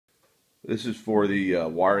This is for the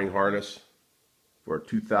wiring harness for a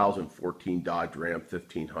 2014 Dodge Ram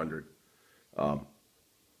 1500.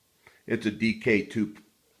 It's a DK2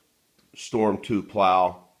 Storm 2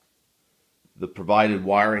 plow. The provided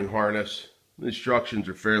wiring harness, the instructions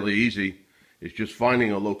are fairly easy. It's just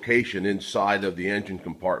finding a location inside of the engine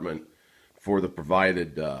compartment for the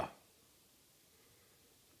provided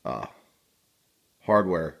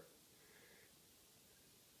hardware.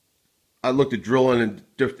 I looked at drilling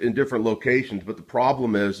in different locations, but the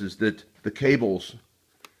problem is that the cables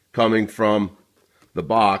coming from the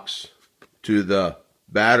box to the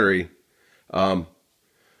battery,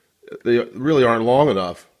 they really aren't long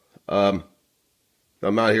enough. I'm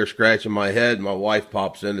out here scratching my head, and my wife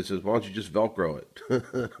pops in and says, "Why don't you just Velcro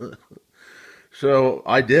it?" So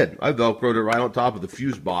I did. I Velcroed it right on top of the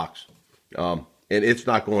fuse box, and it's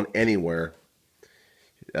not going anywhere.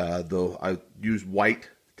 Though I used white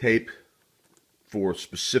tape for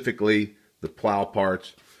specifically the plow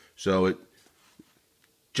parts, so it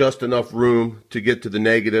just enough room to get to the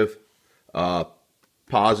negative.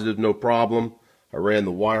 Positive, no problem. I ran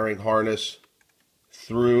the wiring harness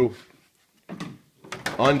through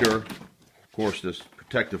under, of course, this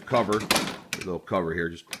protective cover. A little cover here,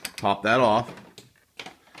 just pop that off.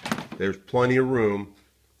 There's plenty of room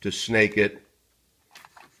to snake it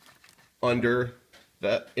under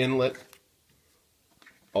that inlet,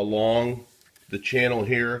 along the channel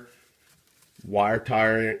here, wire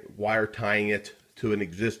tying it to an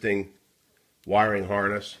existing wiring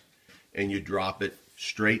harness, and you drop it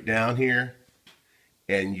straight down here,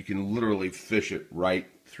 and you can literally fish it right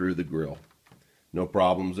through the grill. No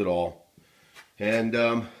problems at all. And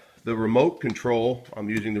the remote control, I'm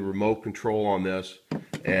using the remote control on this,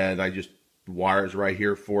 and I just wires right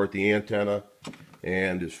here for it, the antenna.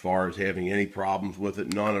 And as far as having any problems with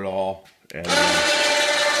it, none at all. And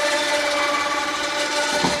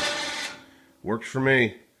works for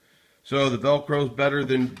me. So the Velcro's better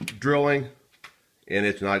than drilling, and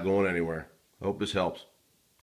it's not going anywhere. Hope this helps.